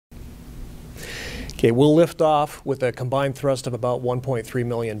Okay, we'll lift off with a combined thrust of about 1.3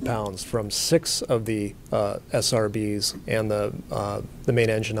 million pounds from 6 of the SRBs and the main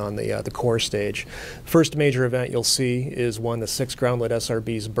engine on the core stage. First major event you'll see is when the 6 ground-lit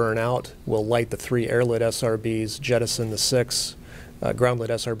SRBs burn out. We'll light the 3 air-lit SRBs, jettison the 6 ground-lit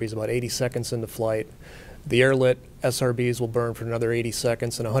SRBs about 80 seconds into flight. The air-lit SRBs will burn for another 80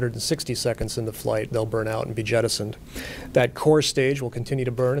 seconds, and 160 seconds into flight they'll burn out and be jettisoned. That core stage will continue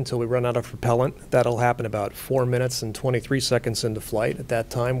to burn until we run out of propellant. That'll happen about 4 minutes and 23 seconds into flight. At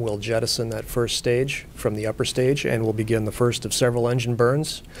that time we'll jettison that first stage from the upper stage and we'll begin the first of several engine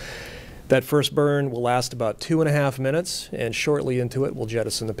burns. That first burn will last about 2.5 minutes, and shortly into it we'll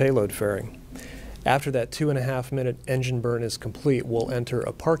jettison the payload fairing. After that 2.5 minute engine burn is complete, we'll enter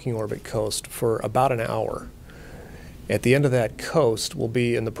a parking orbit coast for about an hour. At the end of that coast, we'll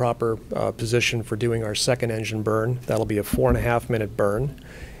be in the proper position for doing our second engine burn. That'll be a 4.5 minute burn.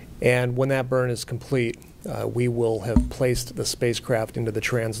 And when that burn is complete, we will have placed the spacecraft into the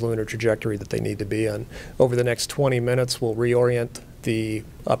translunar trajectory that they need to be in. Over the next 20 minutes, we'll reorient the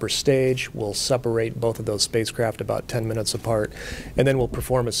upper stage. We'll separate both of those spacecraft about 10 minutes apart, and then we'll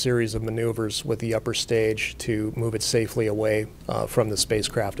perform a series of maneuvers with the upper stage to move it safely away from the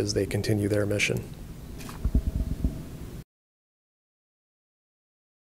spacecraft as they continue their mission.